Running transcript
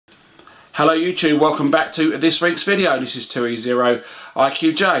Hello YouTube, welcome back to this week's video. This is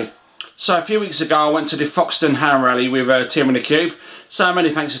 2E0IQJ. So a few weeks ago I went to the Foxton Ham Rally with Tim and the Cube. So many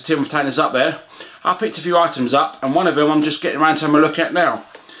thanks to Tim for taking us up there. I picked a few items up and one of them I'm just getting around to having a look at now.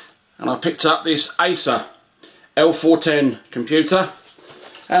 And I picked up this Acer L410 computer.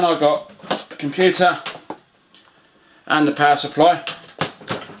 And I got the computer and the power supply.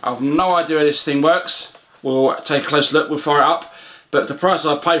 I've no idea how this thing works. We'll take a close look, we'll fire it up. But the price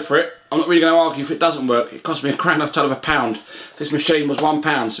I paid for it, I'm not really going to argue if it doesn't work. It cost me £1 of £1. This machine was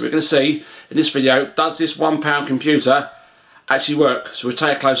 £1, so we're going to see in this video, does this £1 computer actually work? So we'll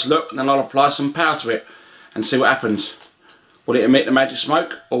take a close look and then I'll apply some power to it and see what happens. Will it emit the magic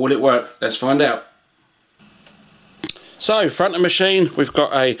smoke or will it work? Let's find out. So, front of the machine, we've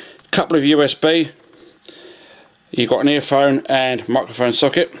got a couple of USB. You've got an earphone and microphone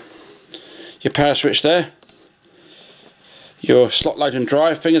socket. Your power switch there. Your slot load and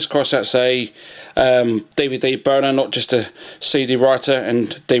drive, fingers crossed that's a DVD burner, not just a CD writer and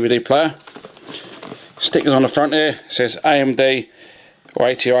DVD player. Stickers on the front here, it says AMD or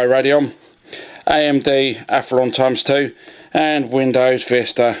ATI Radeon, AMD Athlon ×2 and Windows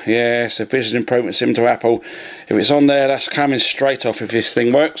Vista. Yes, a visual improvement sim to Apple. If it's on there, that's coming straight off if this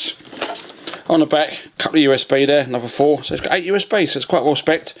thing works. On the back, a couple of USB there, another 4, so it's got 8 USB, so it's quite well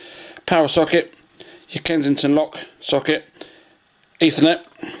spec'd. Power socket, your Kensington lock socket, Ethernet,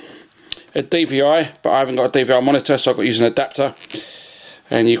 a DVI, but I haven't got a DVI monitor, so I've got to use an adapter.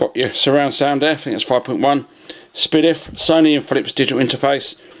 And you've got your surround sound there, I think it's 5.1. SPDIF, Sony and Philips digital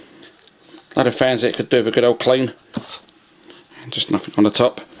interface. A lot of fans that could do with a good old clean. And just nothing on the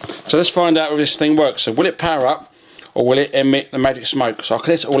top. So let's find out if this thing works. So will it power up or will it emit the magic smoke? So I'll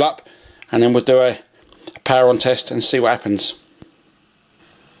connect it all up and then we'll do a power on test and see what happens.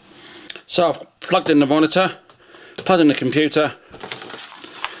 So I've plugged in the monitor, plugged in the computer,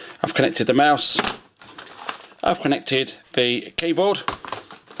 I've connected the mouse, I've connected the keyboard.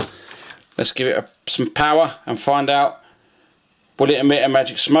 Let's give it some power and find out, will it emit a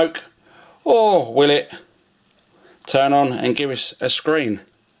magic smoke or will it turn on and give us a screen?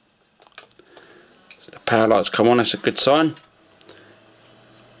 So the power lights come on, that's a good sign.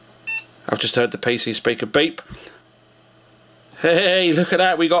 I've just heard the PC speaker beep. Hey, look at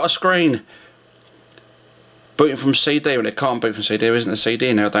that, we got a screen. Booting from CD, well it can't boot from CD, there isn't a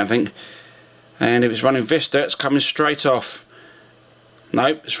CD now I don't think. And if it's running Vista, it's coming straight off.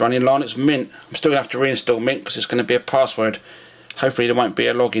 Nope, it's running Linux Mint. I'm still going to have to reinstall Mint because it's going to be a password. Hopefully there won't be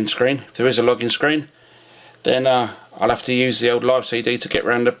a login screen. If there is a login screen, then I'll have to use the old live CD to get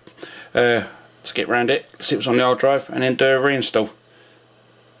round it, see what's on the hard drive, and then do a reinstall.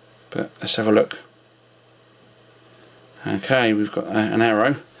 But let's have a look. Okay, we've got an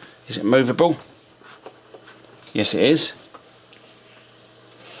arrow. Is it movable? Yes it is.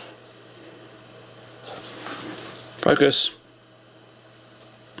 Focus.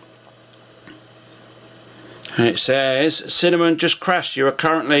 And it says, Cinnamon just crashed. You are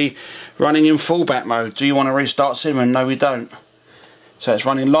currently running in fallback mode. Do you want to restart Cinnamon? No we don't. So it's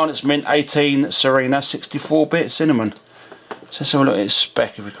running Linux Mint 18 Serena 64-bit Cinnamon. So let's have a look at its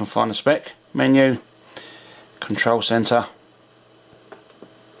spec if we can find a spec. Menu. Control center.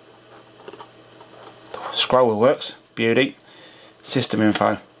 Scroll wheel works. Beauty. System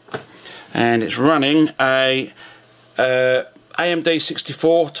info. And it's running a AMD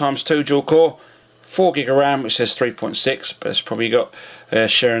 64 ×2 dual core, 4 gig of RAM, which says 3.6, but it's probably got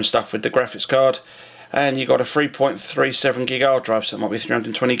sharing stuff with the graphics card. And you got a 3.37 gig hard drive, so it might be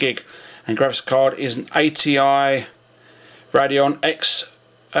 320 gig. And graphics card is an ATI Radeon X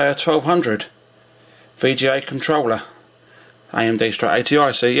 1200 VGA controller, AMD straight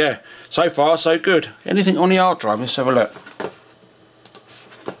ATI. So yeah, so far so good. Anything on the hard drive? Let's have a look.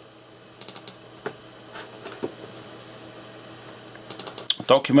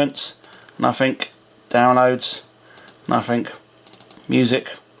 Documents, nothing. Downloads, nothing.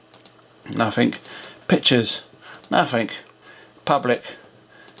 Music, nothing. Pictures, nothing. Public,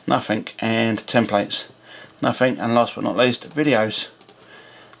 nothing. And templates, nothing. And last but not least, videos.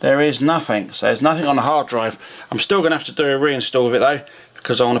 There is nothing. So there's nothing on the hard drive. I'm still going to have to do a reinstall of it though,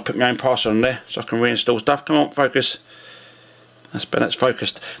 because I want to put my own password on there so I can reinstall stuff. Come on, focus. That's better, it's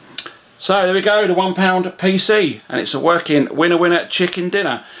focused. So there we go, the £1 PC, and it's a working winner winner chicken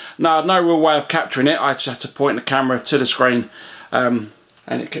dinner. Now I had no real way of capturing it. I just had to point the camera to the screen and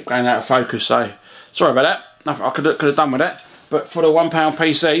it kept going out of focus, so sorry about that. Nothing I could have done with that. But for the £1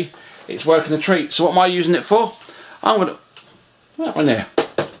 PC, it's working a treat. So what am I using it for? I'm going to... that one there.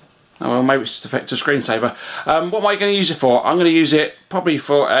 Oh, well, maybe it's just effective screensaver. What am I going to use it for? I'm going to use it probably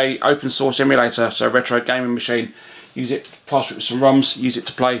for a open source emulator, so retro gaming machine. Use it, plaster it with some ROMs, use it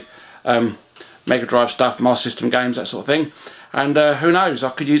to play Mega Drive stuff, Master System games, that sort of thing. And who knows, I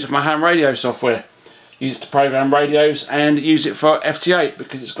could use it for my ham radio software. Use it to program radios and use it for FT8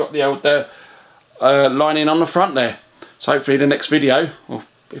 because it's got the old lining on the front there. So hopefully the next video, or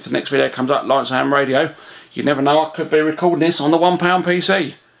if the next video comes up, Lights and Ham Radio, you never know, I could be recording this on the £1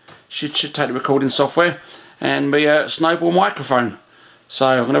 PC. Should take the recording software and my Snowball microphone. So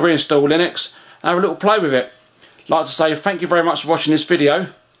I'm going to reinstall Linux and have a little play with it. I'd like to say thank you very much for watching this video,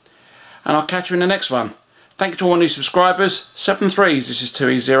 and I'll catch you in the next one. Thank you to all new subscribers. 7 3s, this is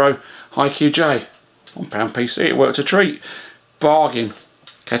 2E0, HiQJ. £1 PC, it worked a treat. Bargain.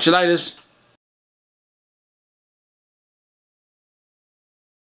 Catch you later.